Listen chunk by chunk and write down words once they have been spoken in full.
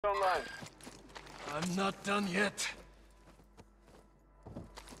Online. I'm not done yet.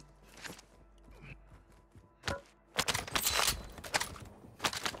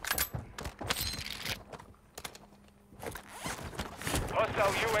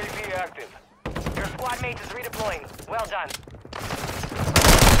 Hostile UAV active. Your squad mate is redeploying. Well done.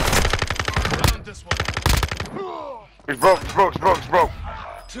 Round this one. It's broke.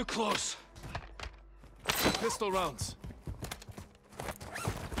 Too close. Pistol rounds.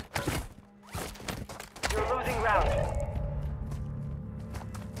 You're losing ground.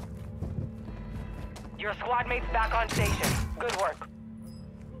 Your squad mate's back on station. Good work.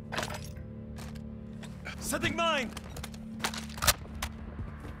 Setting mine.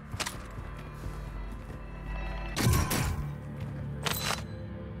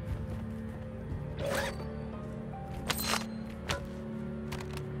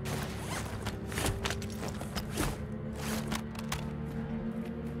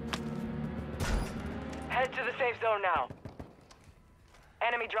 Head to the safe zone now.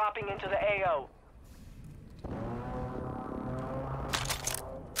 Enemy dropping into the AO.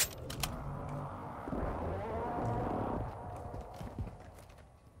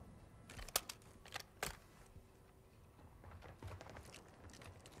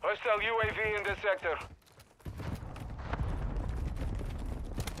 Hostile UAV in this sector.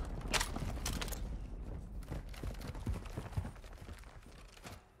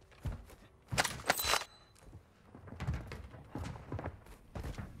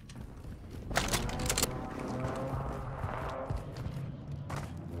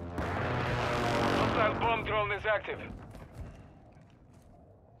 Hostile bomb drone is active.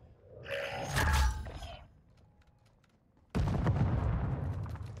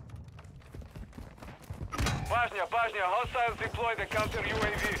 Bajnia, hostiles deploy the counter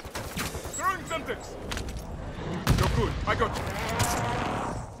UAV. Throwing Semtex. You're good. I got you.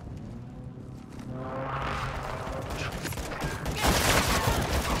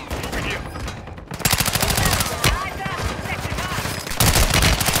 Moving here.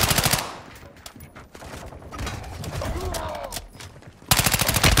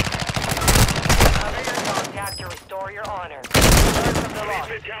 Cover your contact to restore your honor. Learn from the loss.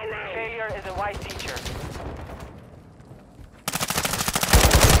 Failure is a wise teacher.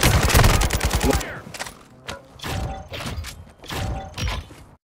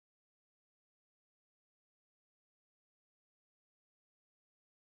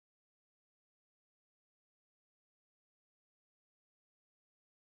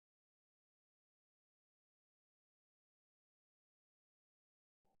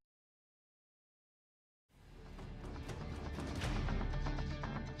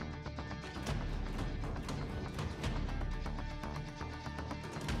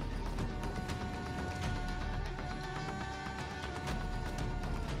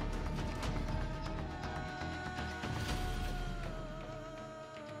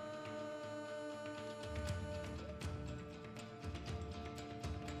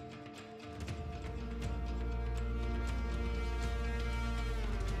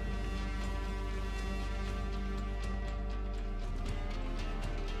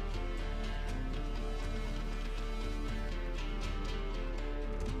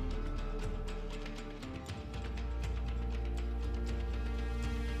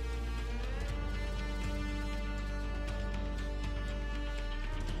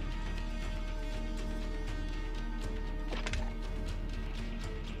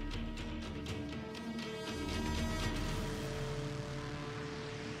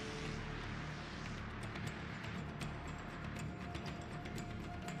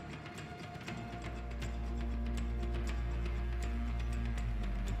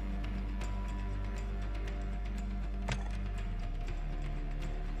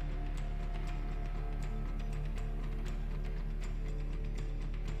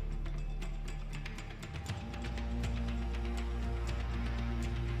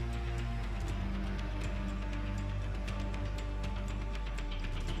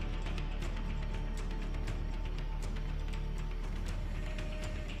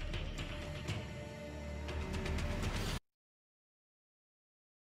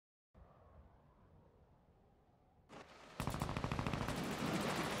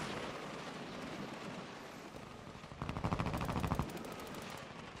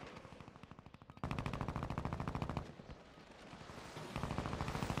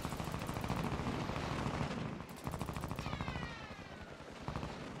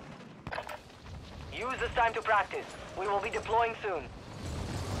 Use this time to practice. We will be deploying soon.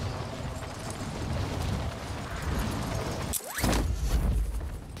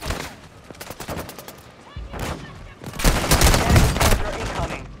 Enemy soldier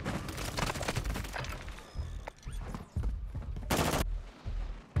incoming.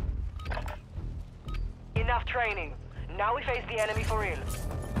 Tough training. Now we face the enemy for real.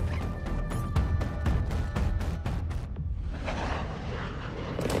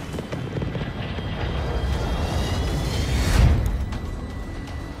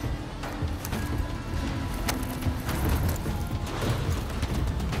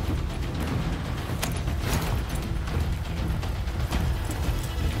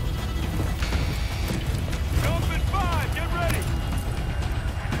 Elephant 5, get ready!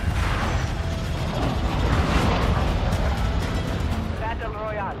 Battle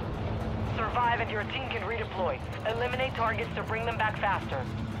Royale. Survive and your team can redeploy. Eliminate targets to bring them back faster.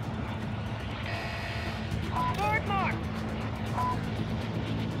 Forward mark!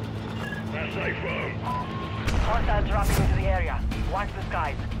 That's safe phone. Hostiles dropping into the area. Watch the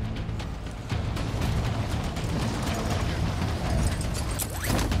skies.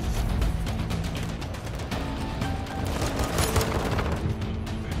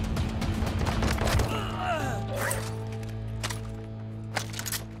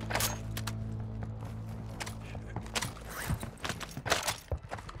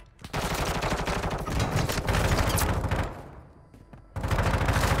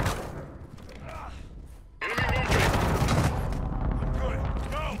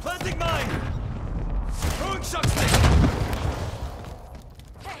 Planting mine! Throwing shock stick!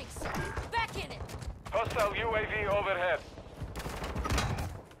 Thanks. Back in it. Hostile UAV overhead.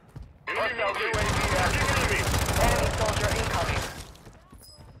 Hostile UAV active. Enemy soldier incoming.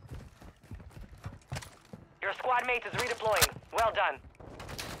 Your squad mate is redeploying. Well done.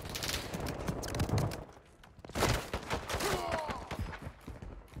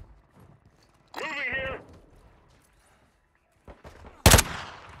 Moving here!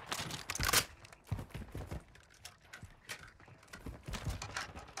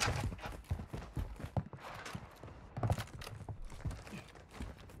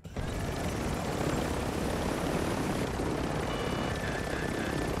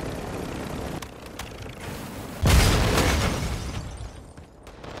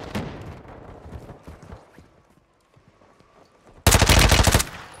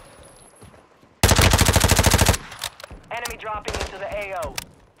 Enemy dropping into the AO.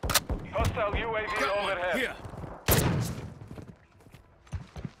 Hostile UAV Got one, overhead. here!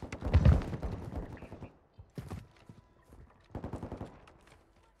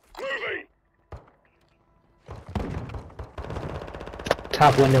 Moving!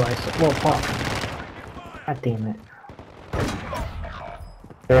 Top window, I said. Well, fuck. God damn it.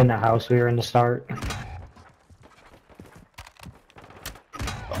 They're in the house we were in the start.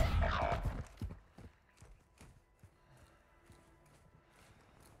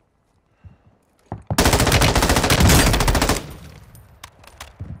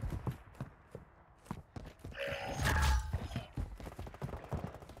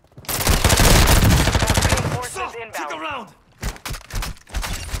 Reinforcements Kick inbound. around!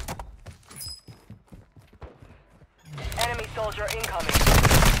 Enemy soldier incoming.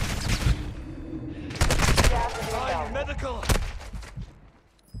 Gas is Fine, inbound. medical!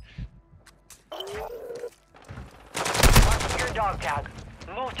 Mark your dog tag.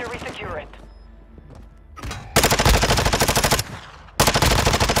 Move to resecure it.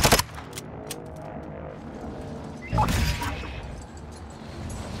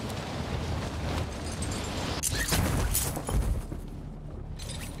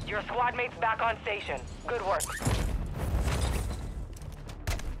 Your squad mate's back on station. Good work.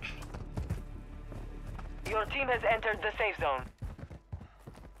 Your team has entered the safe zone.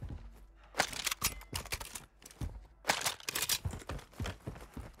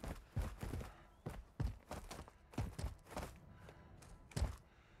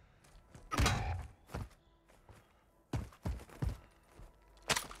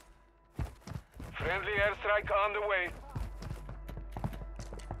 Friendly airstrike on the way.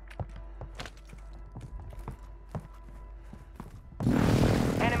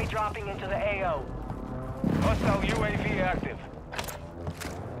 Enemy dropping into the AO. Hostile UAV active.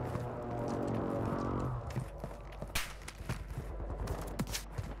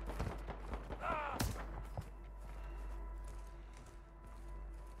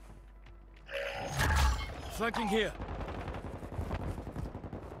 Flanking here.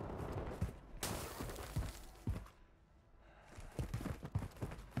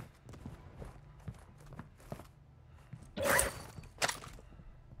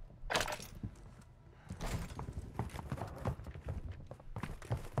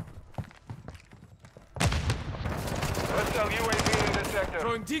 Hostile UAV in the sector.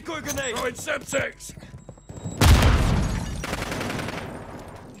 Throwing decoy grenade! Throwing Semtex!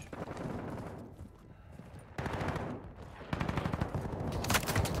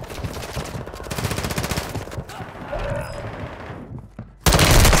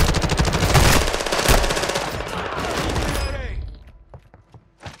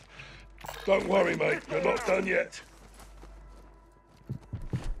 Don't worry, mate. You're not done yet.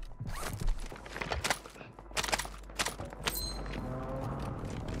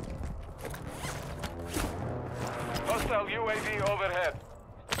 Hostile UAV overhead.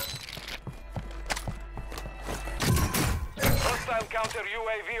 Hostile counter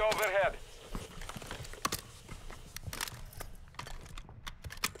UAV overhead.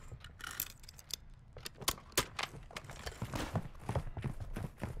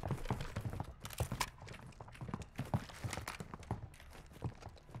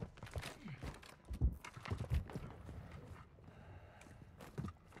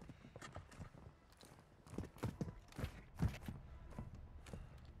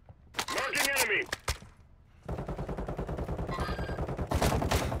 Marking enemy.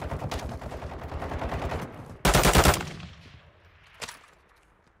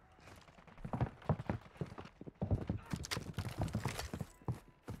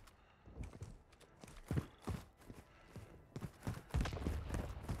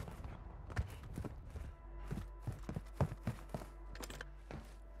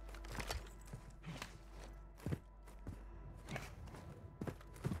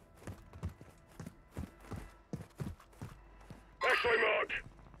 X-ray mark.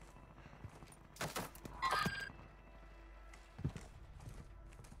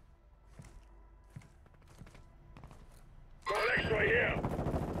 Got an X-ray here.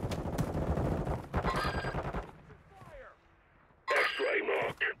 X-ray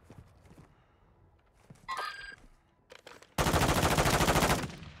mark.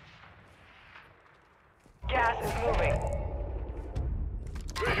 Gas is moving.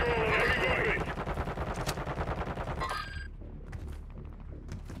 Visual on heavy target.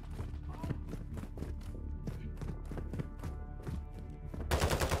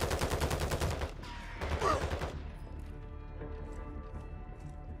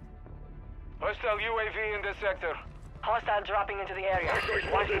 Hostile UAV in the sector. Hostile dropping into the area.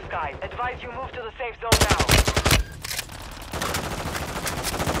 X-ray Watch the spotted. skies. Advise you move to the safe zone now.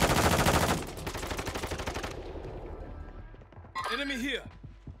 Enemy here.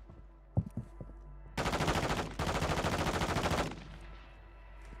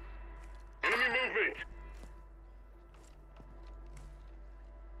 Enemy movement.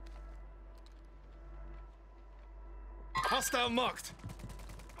 Hostile marked.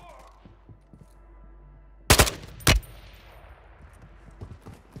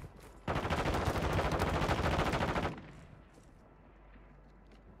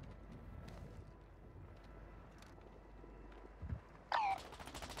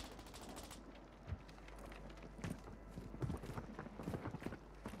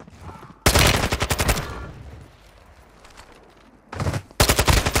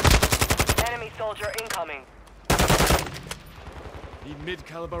 Enemy soldier incoming. Need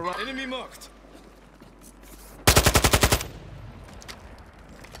mid-caliber round. Enemy marked.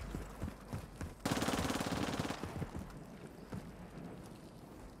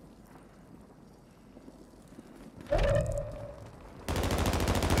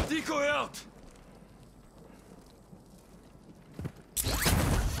 Decoy out.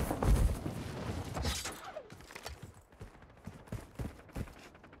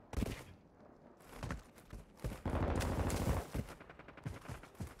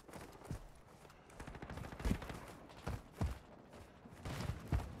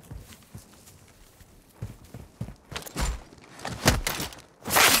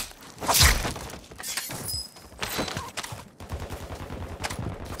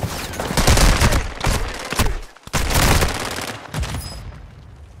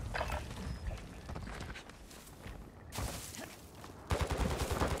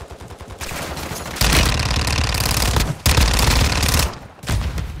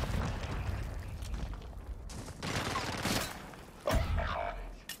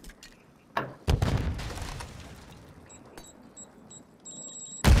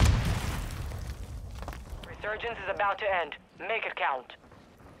 Resurgence is about to end. Make it count.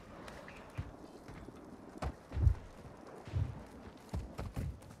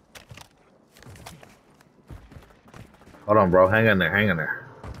 Hold on, bro. Hang in there. Hang in there.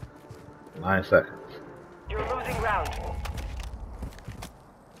 9 seconds. You're losing ground.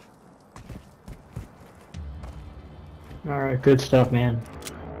 Alright, good stuff, man.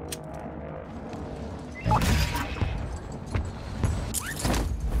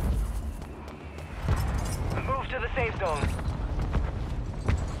 Move to the safe zone.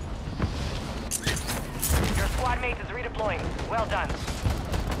 Your squad mate is redeploying. Well done.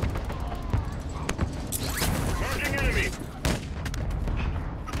 Marking enemy.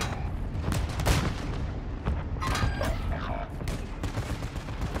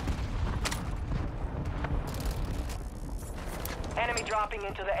 Enemy dropping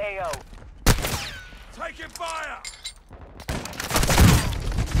into the AO. Taking fire!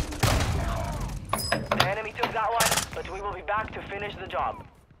 The enemy took that one, but we will be back to finish the job.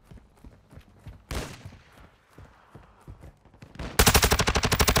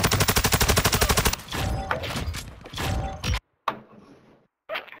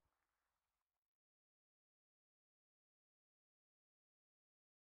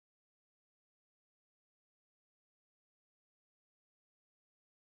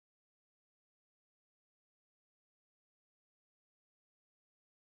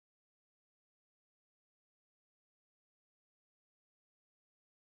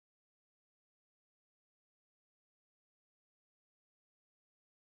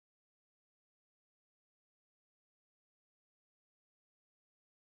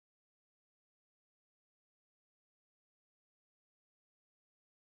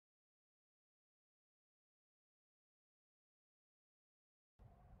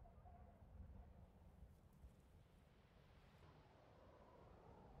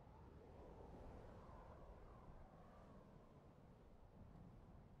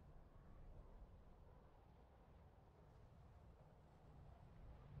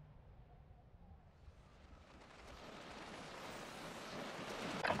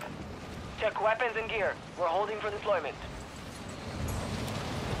 Check weapons and gear. We're holding for deployment.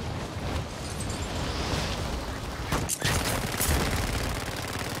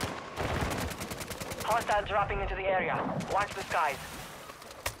 Hostiles dropping into the area. Watch the skies.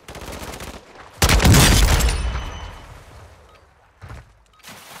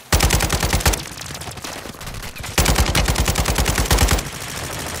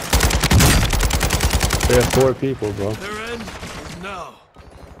 There are 4 people, bro. Their end is now.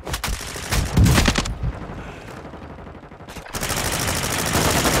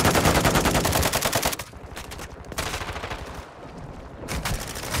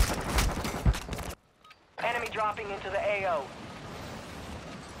 Enemy dropping into the AO.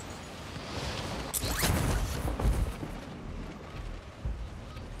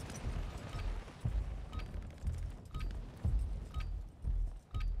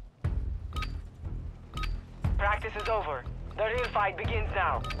 Practice is over. The real fight begins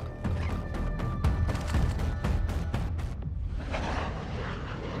now.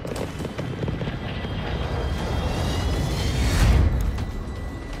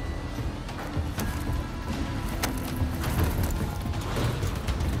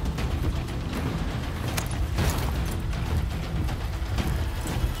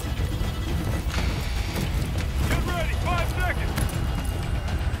 Get ready, 5 seconds.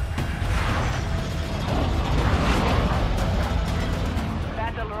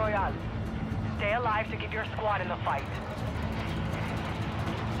 Battle Royale. Stay alive to keep your squad in the fight.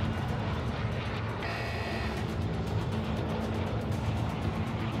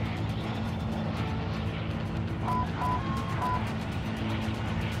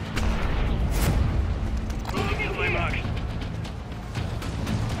 Moving to my mark.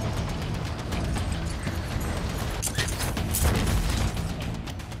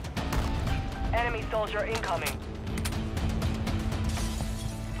 Enemy soldier incoming.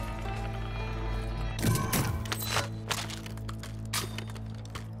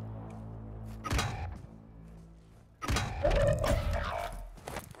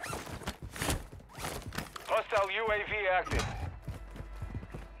 Hostile UAV active.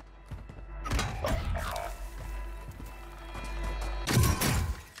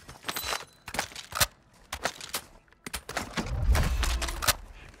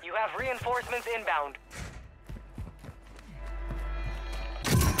 You have reinforcements inbound.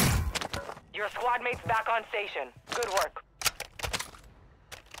 Your squad mates back on station. Good work.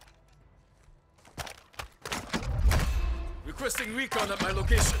 Requesting recon at my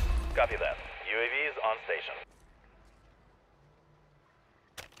location. Copy that. UAV is on station.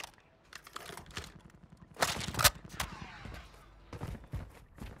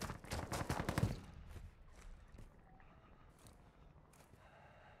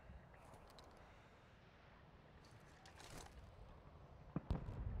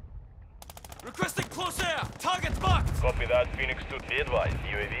 Requesting close air! Target marked! Copy that, Phoenix 2. Be advised,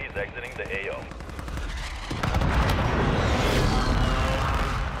 UAV is exiting the AO.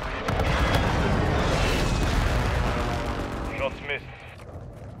 Shots missed.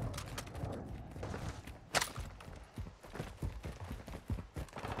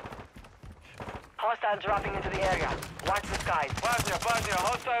 Hostiles dropping into the area. Watch the skies. Bosnia,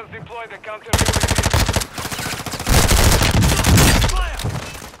 hostiles deploy the counter UAV.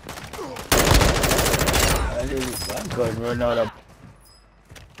 I'm good, run out of.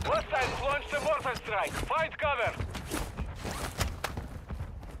 Hostiles launched a mortar strike. Find cover.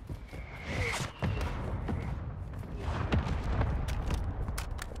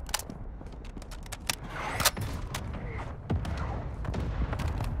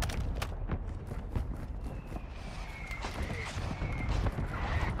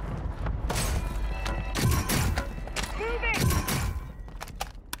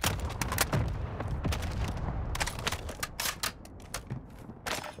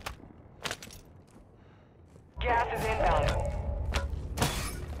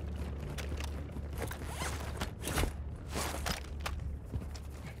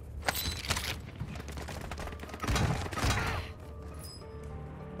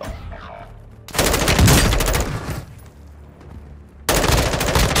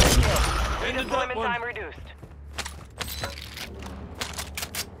 Ended that Redeployment one. time reduced.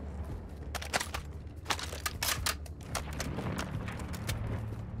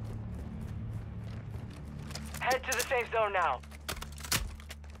 Head to the safe zone now.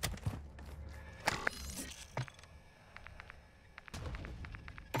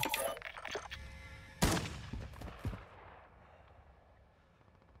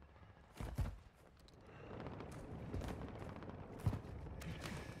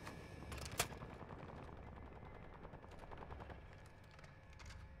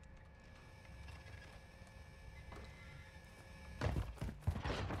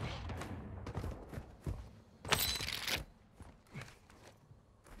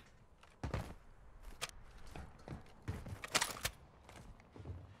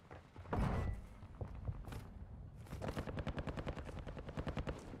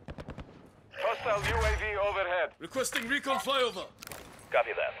 Hostile UAV overhead. Requesting recon flyover.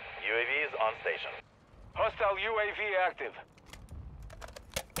 Copy that. UAV is on station. Hostile UAV active.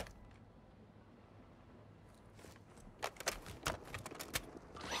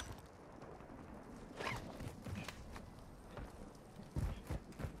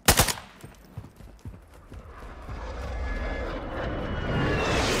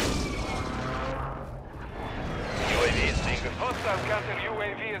 UAV is being Hostile counter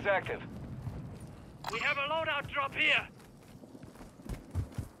UAV is active. We have a loadout drop here.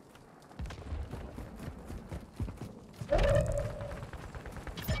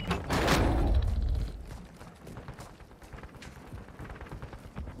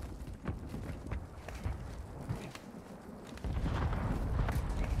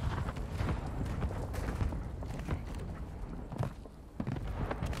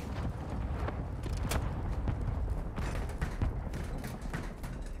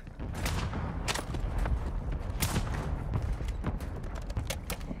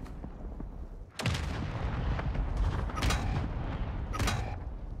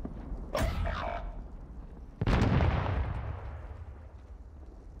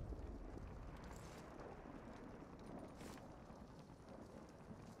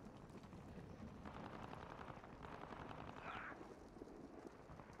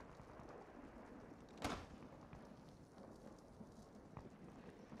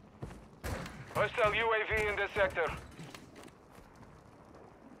 Hostile UAV in this sector.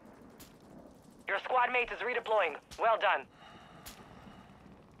 Your squad mate is redeploying. Well done.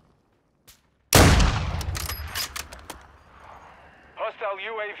 Hostile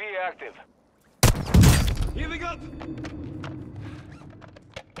UAV active. Healing up.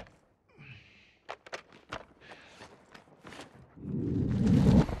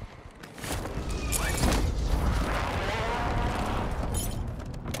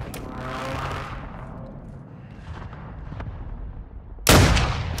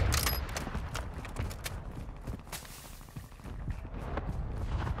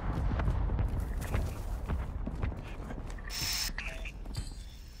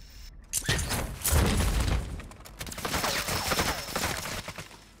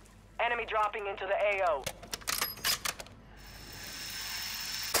 Enemy dropping into the AO.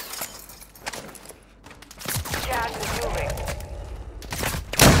 Gas is moving.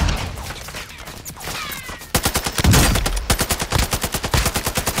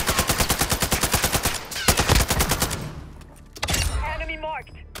 Enemy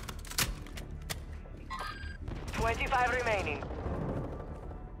marked. 25 remaining.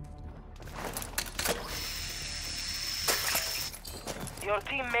 Your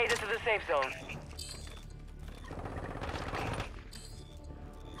team made it to the safe zone.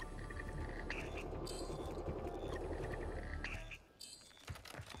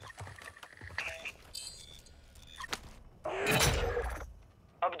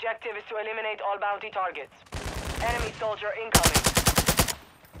 Objective is to eliminate all bounty targets. Enemy soldier incoming.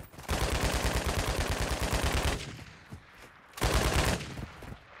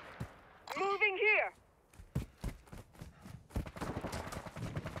 Moving here.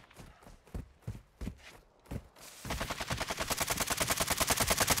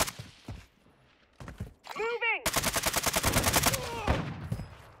 Moving!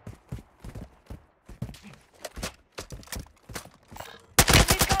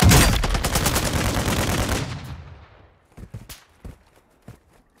 Enemy coming!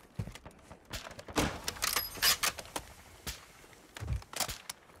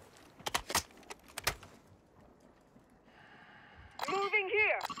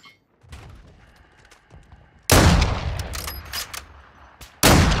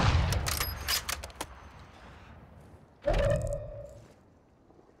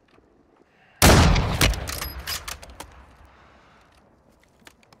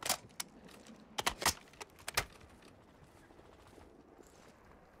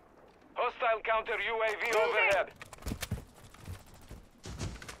 Counter UAV overhead.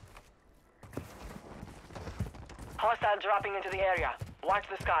 Hostile dropping into the area. Watch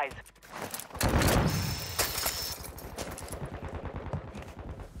the skies.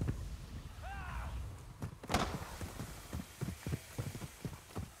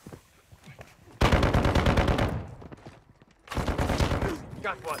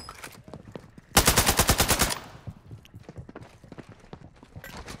 Got one.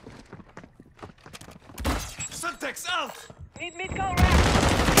 Syntax out! Need mid-go round.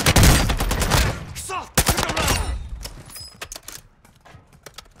 Soft! Took a round!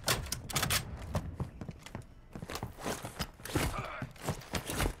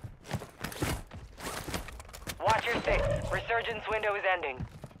 Watch your six. Resurgence window is ending.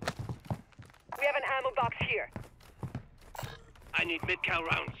 We have an ammo box here. I need mid-cal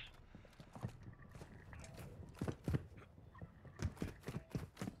rounds.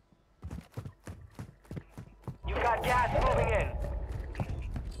 You've got gas moving in.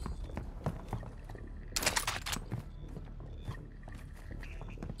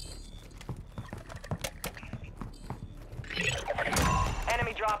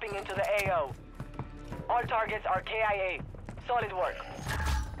 Enemy dropping into the AO. All targets are KIA. Solid work.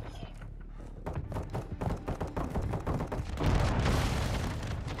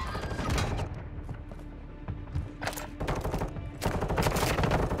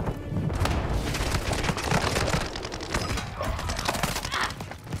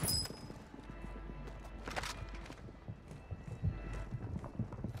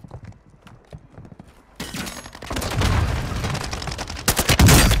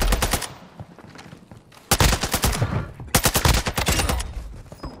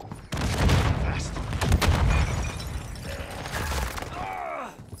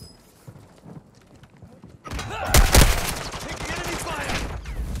 Taking enemy fire!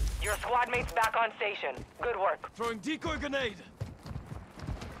 Your squad mates back on station. Good work. Throwing decoy grenade!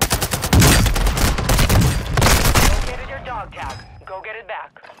 Located your dog tag. Go get it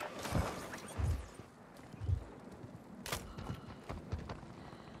back.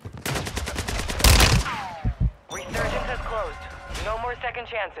 Resurgence has closed. No more second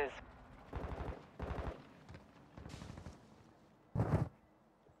chances.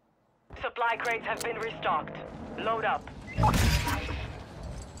 Supply crates have been restocked. Load up.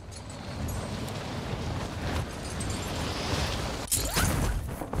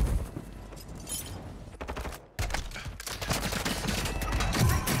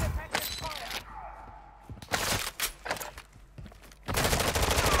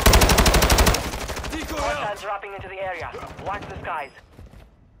 Decoy Hostiles out! dropping into the area. Watch the skies.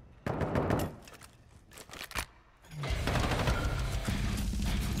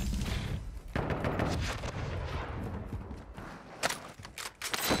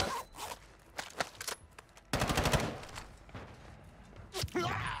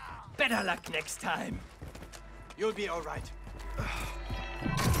 Better luck next time. You'll be all right.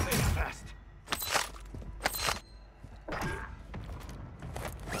 Play it fast.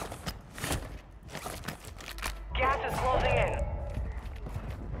 Gas is closing in.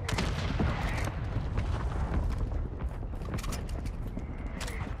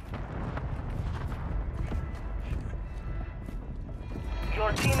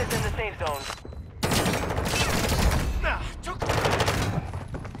 Your team is in the safe zone. Nah, took.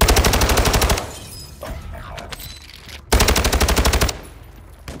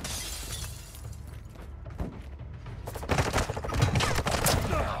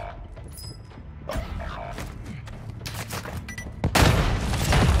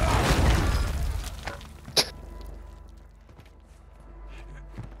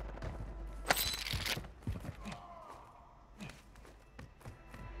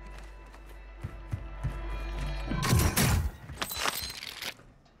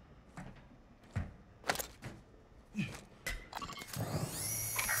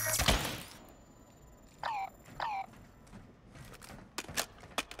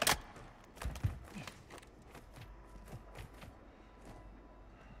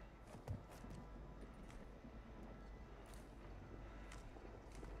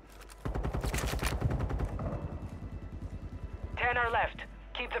 Ten are left.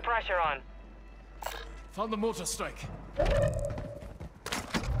 Keep the pressure on. Found the mortar strike.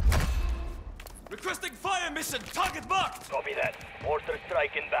 Requesting fire mission. Target marked. Copy that. Mortar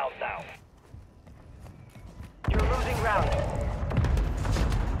strike inbound now. You're losing ground.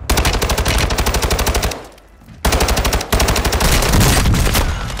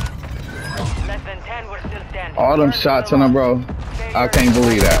 Less than 10 were still standing. All them Burn shots them on him, up. bro. Stay I alert. can't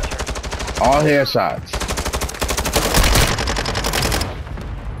believe that. All headshots.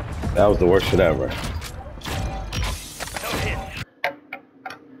 That was the worst shit ever. No hit.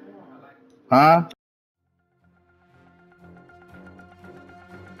 Huh?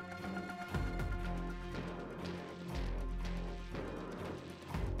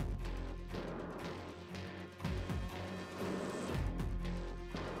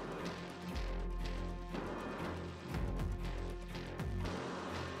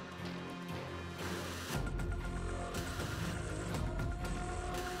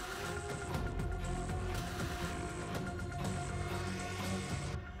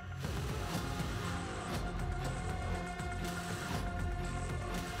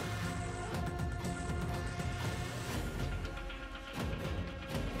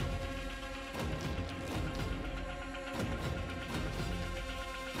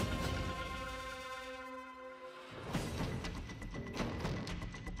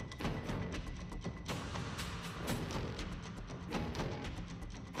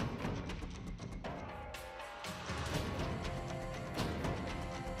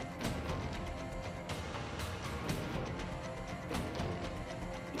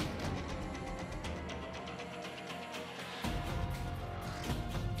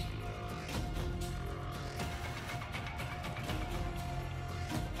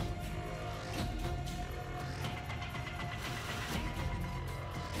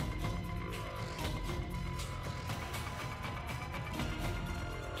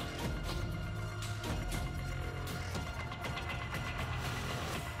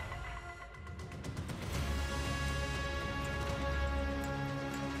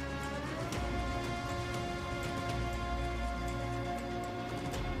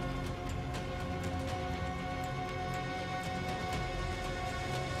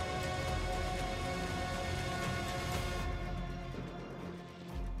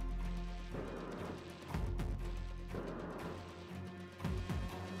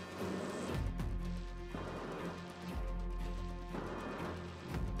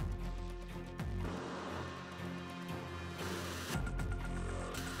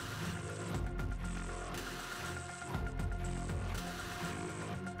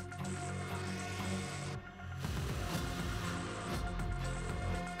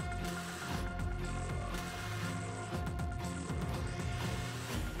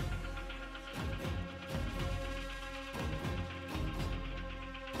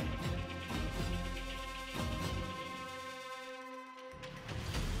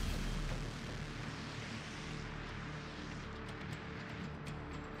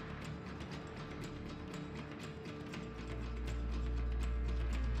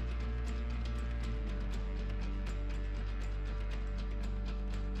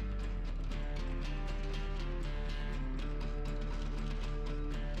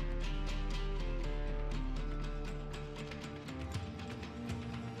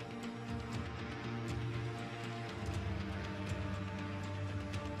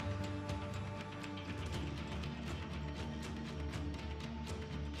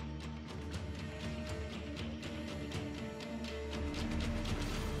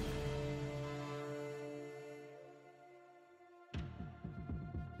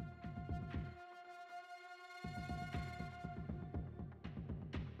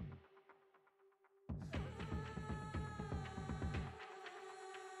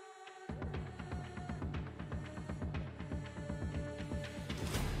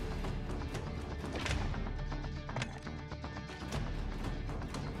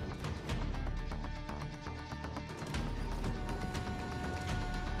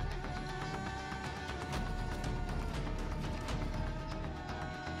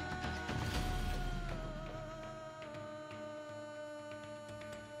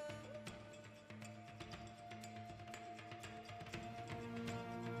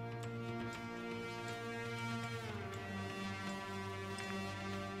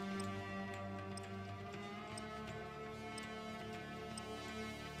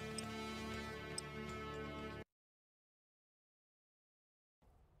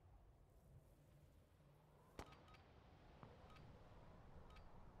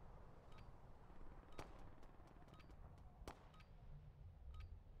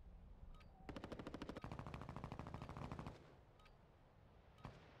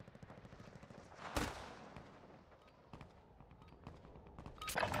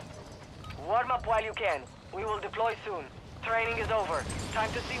 Warm up while you can. We will deploy soon. Training is over. Time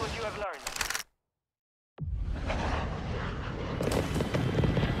to see what you have learned.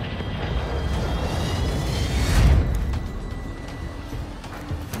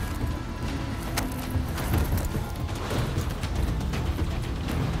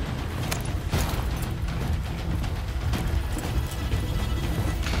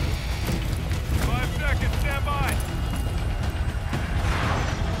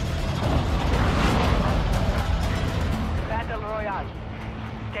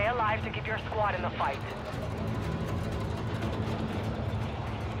 to keep your squad in the fight.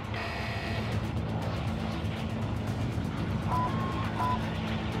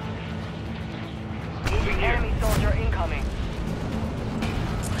 Moving here. Enemy soldier incoming.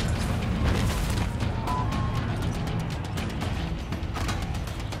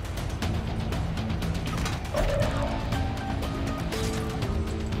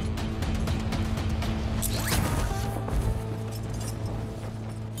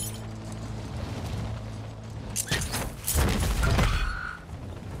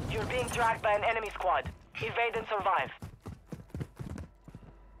 You're being tracked by an enemy squad. Evade and survive.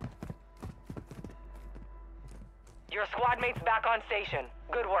 Your squad mate's back on station.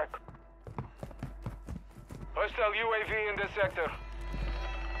 Good work. Hostile UAV in this sector.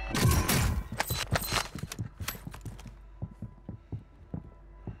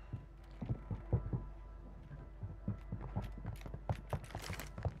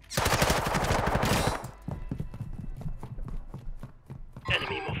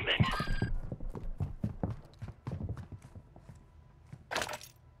 Enemy movement.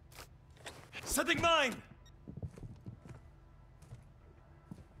 Setting mine!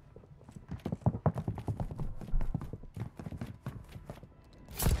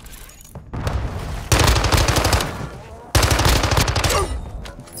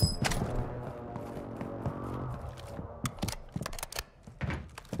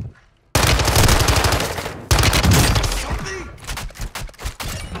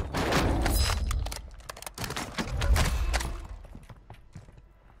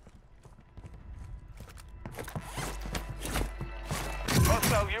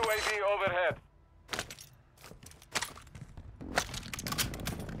 Hostile UAV overhead.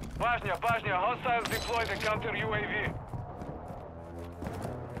 Bajnia, hostiles deployed a counter UAV.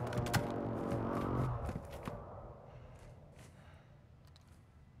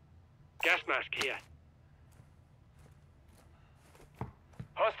 Gas mask here.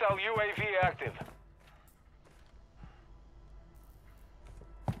 Hostile UAV active.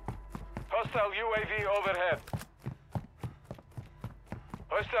 Hostile UAV overhead.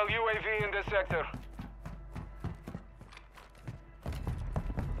 Hostile UAV in this sector.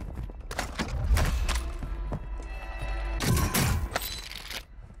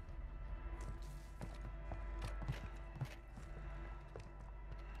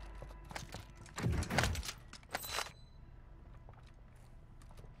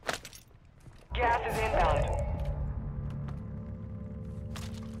 Gas is inbound.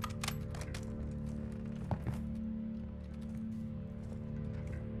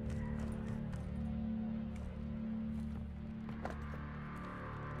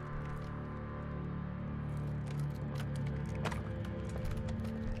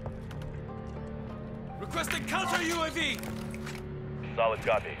 Requesting counter UAV! Solid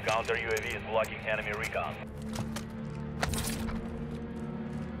copy. Counter UAV is blocking enemy recon.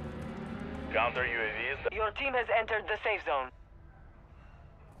 Counter UAV is... Your team has entered the safe zone.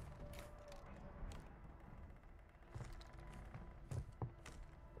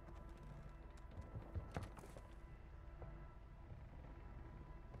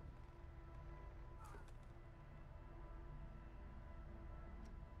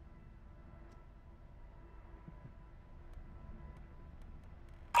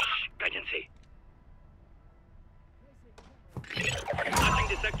 Agency. Touching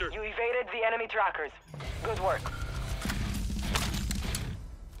the sector. You evaded the enemy trackers. Good work.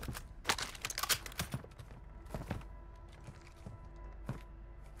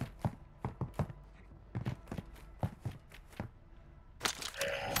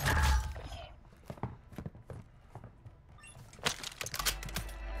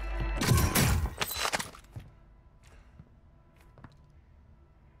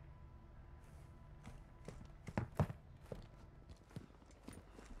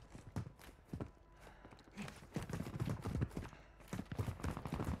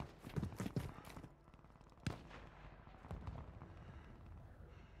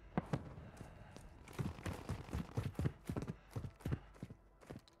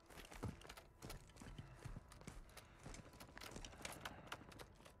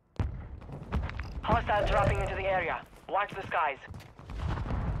 Hostiles dropping into the area. Watch the skies.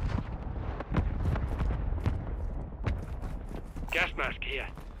 Gas mask here.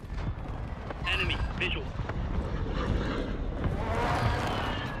 Enemy visual.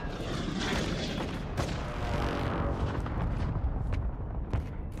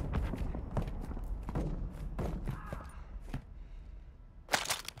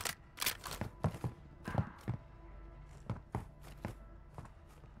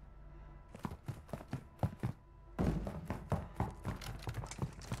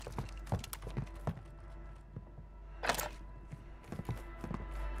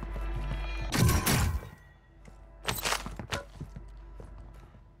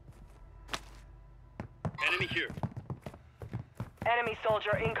 Enemy here. Enemy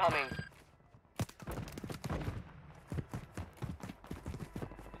soldier incoming.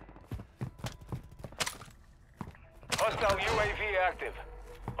 Hostile UAV active.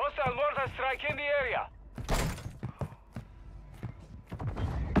 Hostile mortar strike in the area.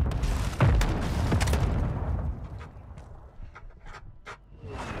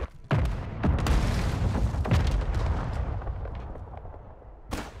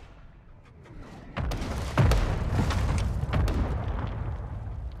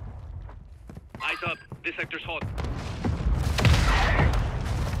 Eyes up. This sector's hot.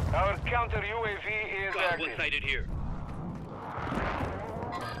 Our counter UAV is Got active. one sighted here.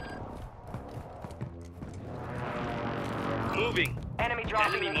 Moving. Enemy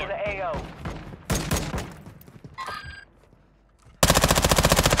dropping Enemy into mark. the AO.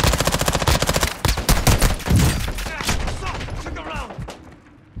 Look around!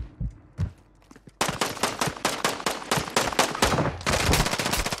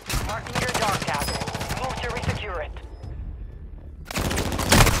 Marking your dark castle. Move to resecure it.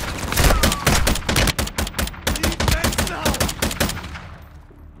 Defense now!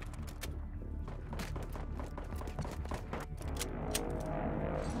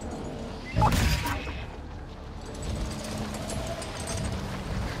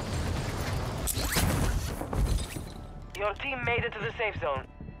 Your team made it to the safe zone.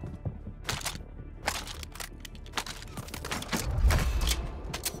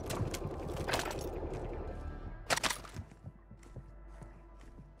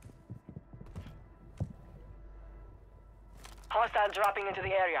 Hostile dropping into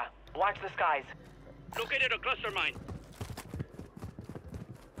the area. Watch the skies. Located a cluster mine.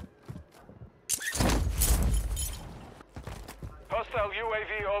 Hostile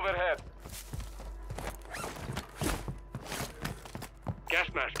UAV overhead. Gas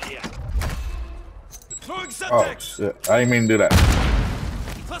mask here. Throwing Oh, Semtex! shit. I didn't mean to do that.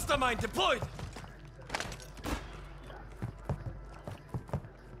 Cluster mine deployed!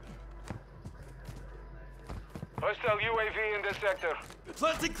 Hostile UAV in this sector.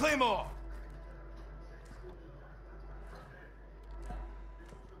 Planting Claymore!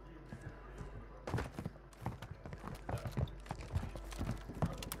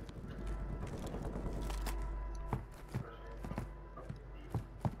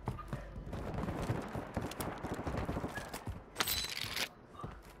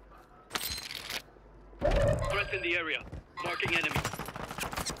 Threats in the area. Marking enemy.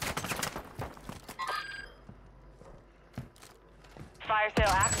 Fire sale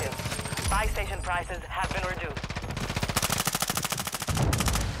active. Buy station prices have been reduced.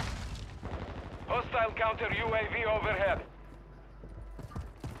 Hostile counter UAV overhead.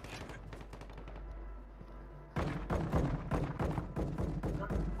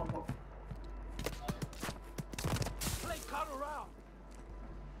 Play cut around!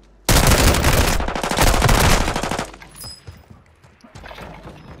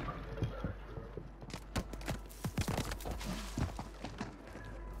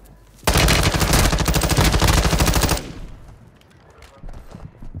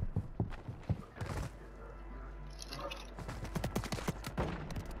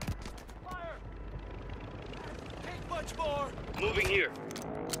 Fire! Ain't much more! Moving here.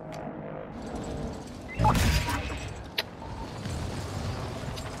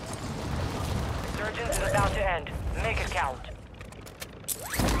 Surgeons is about to end. Make it count.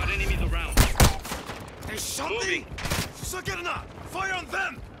 Got enemies around. Hey, something! Suck it enough! Fire on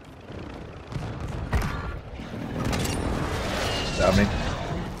them! Got me.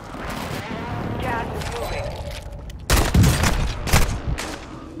 Gas is moving.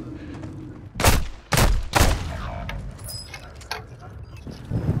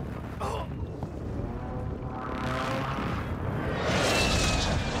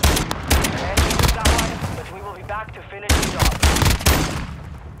 Enemy down, but we will be back to finish the job.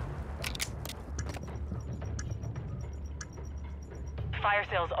 Fire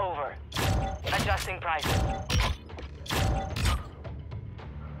sales over. Adjusting prices.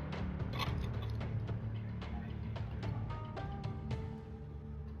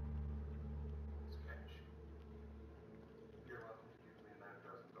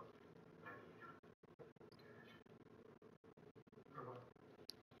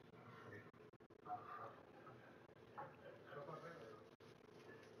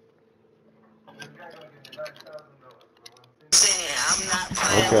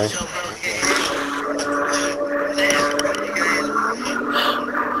 Okay.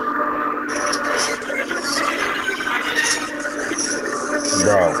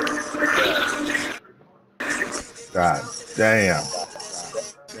 Bro. God damn.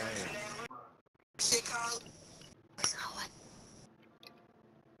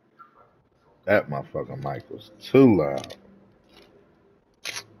 That motherfucking mic was too loud.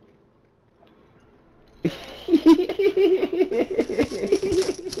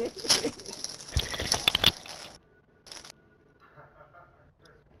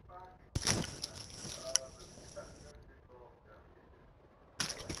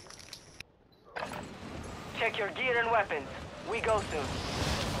 Check your gear and weapons. We go soon.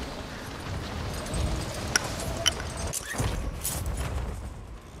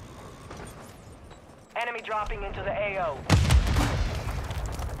 Enemy dropping into the AO.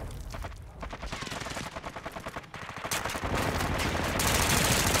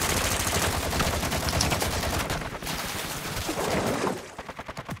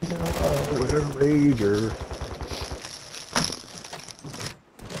 With a rager.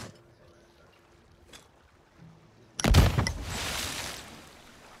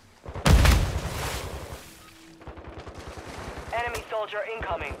 Enemy soldier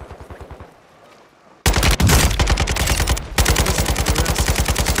incoming.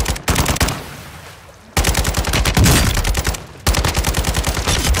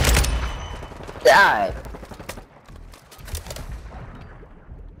 God.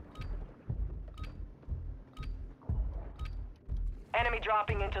 Enemy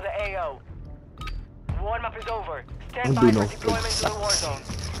dropping into the AO. Warm-up is over. Stand Don't by do for no deployment fake to the war zone.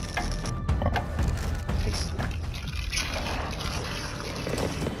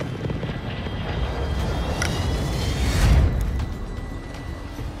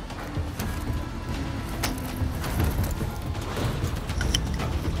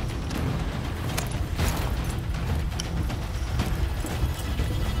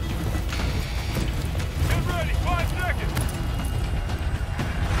 Get ready, 5 seconds.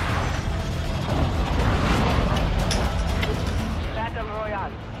 Battle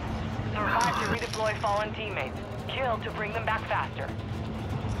Royale. Survive to redeploy fallen teammates. Kill to bring them back faster.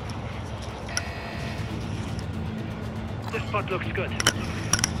 This spot looks good.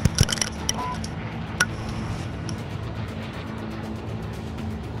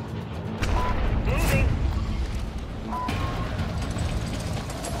 Moving.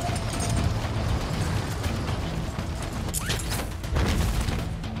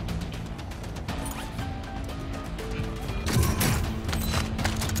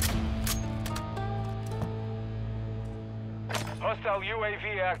 Hostile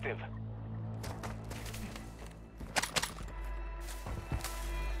UAV active.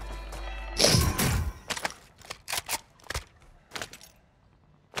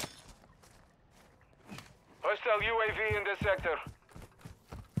 Hostile UAV in this sector.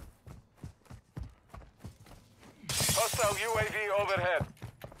 Hostile UAV overhead.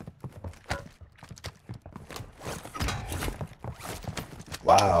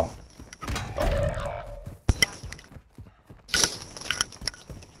 Wow.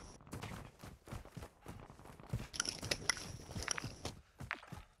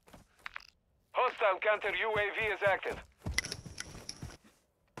 Hostile counter UAV is active.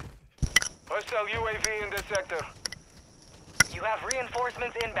 Hostile UAV in this sector. You have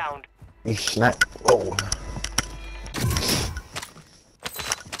reinforcements inbound. He snapped. Whoa.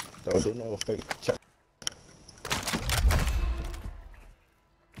 Don't do no fake check.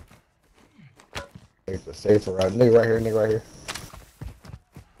 It's a safer route. Nigga right here, nigga right here.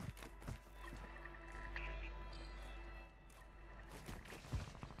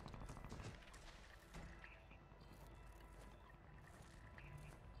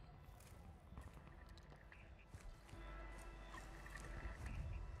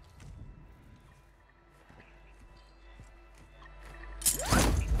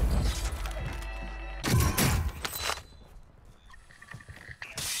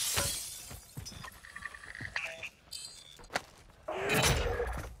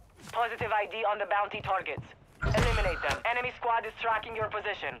 Positive ID on the bounty targets. Eliminate them. Enemy squad is tracking your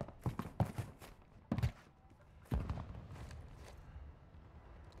position.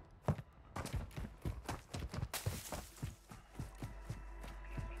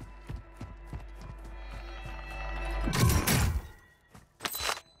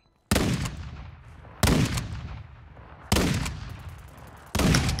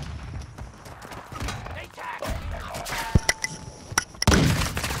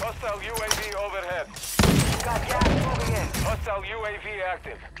 Hostile UAV overhead. Got gas moving in. Hostile UAV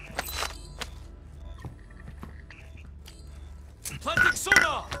active. Planting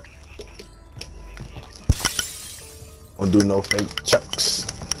sonar! Don't do no fake chucks.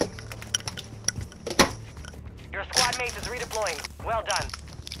 Your squad mate is redeploying. Well done.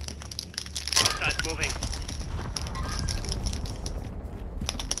 Start moving.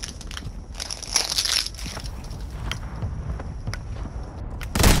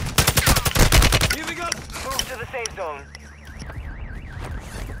 zone.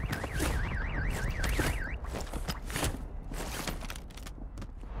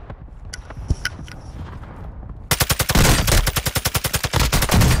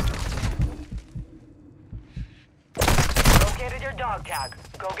 Located your dog tag.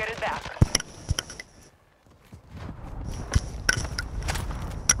 Go get it back.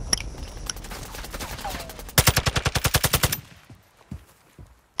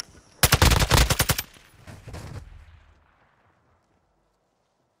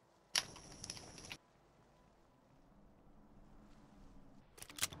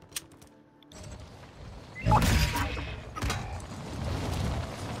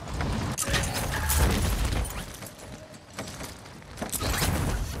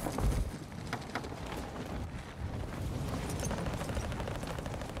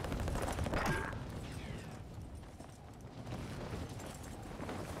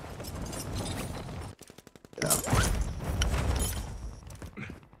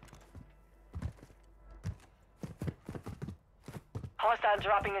 Hostile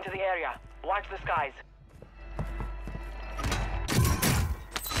dropping into the area. Watch the skies.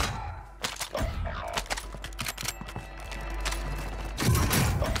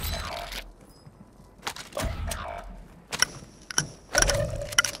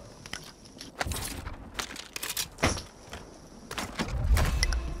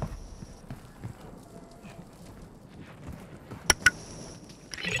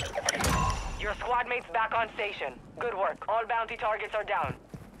 Your squad mates back on station. Good work. All bounty targets are down.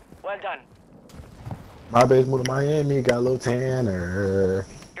 Well done. My base moved to Miami, got a little tanner.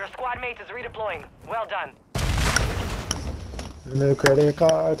 Your squad mate is redeploying. Well done. New credit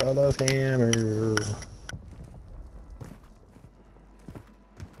cards, all those scammers.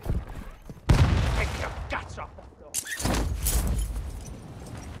 Take your guts off that door.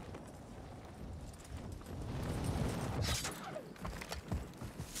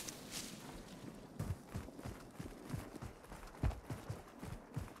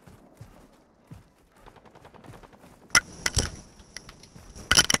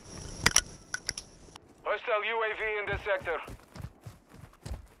 Hostile UAV in this sector.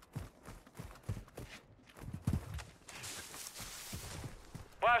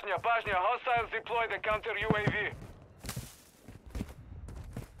 Bashnia, hostiles deploy the counter UAV.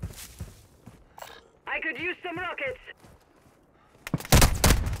 I could use some rockets.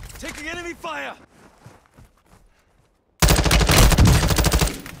 Taking enemy fire!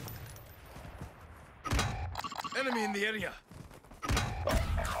 Enemy in the area.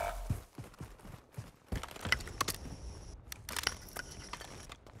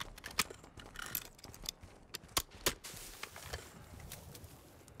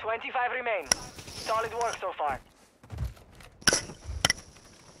 $25 remain. Solid work so far.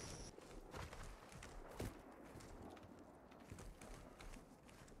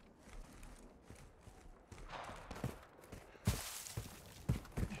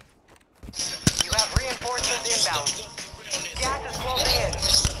 You have reinforcements inbound. Gas is closing in.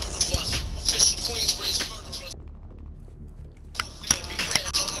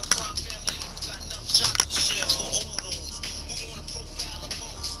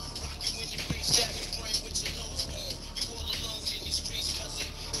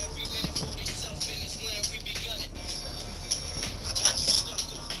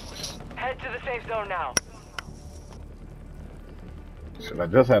 Head to the safe zone now. Shit, I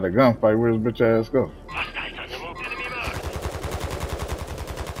just had a gunfight. Where's bitch ass go? Hostiles on the move. Enemy marked.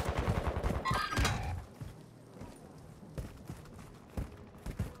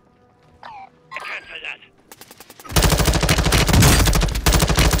 Cancel that.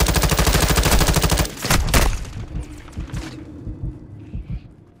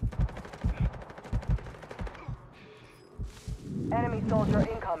 Enemy soldier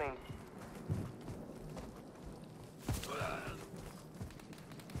incoming.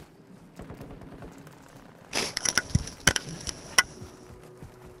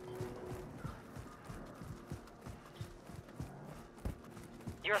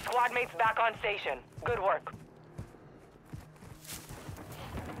 Your squad mates back on station. Good work.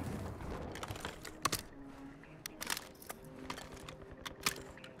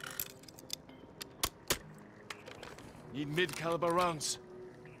 Need mid-caliber rounds.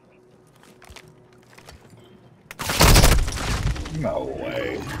 No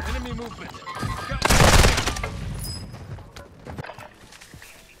way. Enemy movement.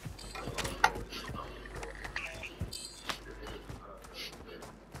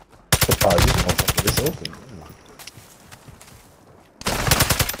 Surprised this motherfucker is open.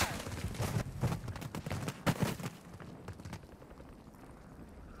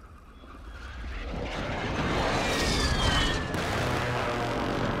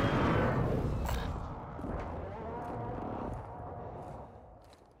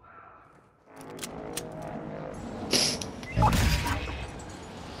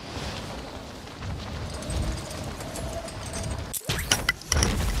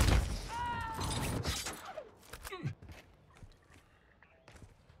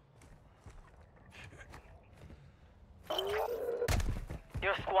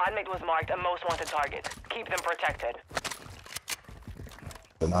 Your squad mate was marked a most wanted target. Keep them protected.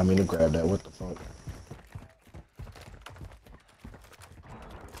 Did not mean to grab that. What the fuck?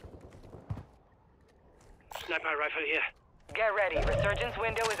 Sniper rifle here. Get ready. Resurgence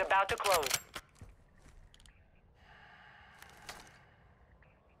window is about to close.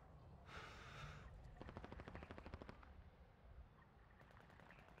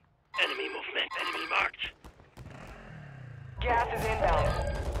 Enemy movement. Enemy marked. Gas is inbound.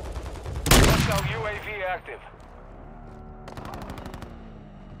 Hostile UAV active.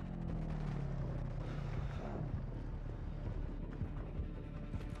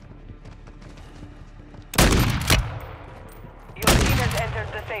 Your team has entered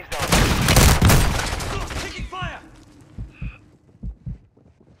the safe zone. Taking fire!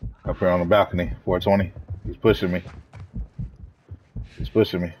 Up here on the balcony, 420. He's pushing me. He's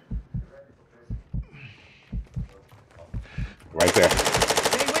pushing me. Right there.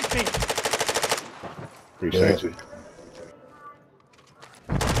 Stay with me! Appreciate you.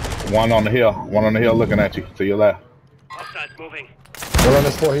 One on the hill. One on the hill looking at you. To your left. Hostiles moving. He on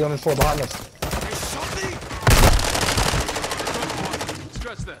this floor. He on this floor behind us. You shot me?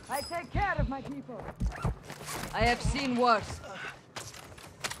 Stretch that. I take care of my people. I have seen worse.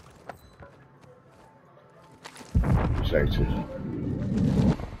 Appreciate you.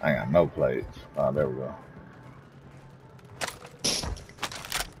 I ain't got no plates. Oh, there we go.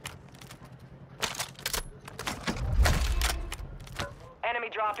 Enemy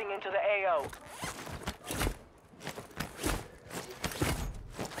dropping into the AO.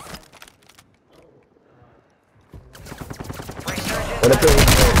 Resurgence. What if it was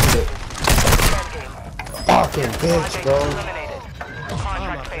Endgame. fucking Squad bitch, mate bro? eliminated.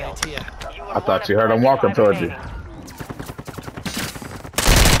 Contract failed. Here. You were I one thought of you heard him walking 25 towards you. remaining.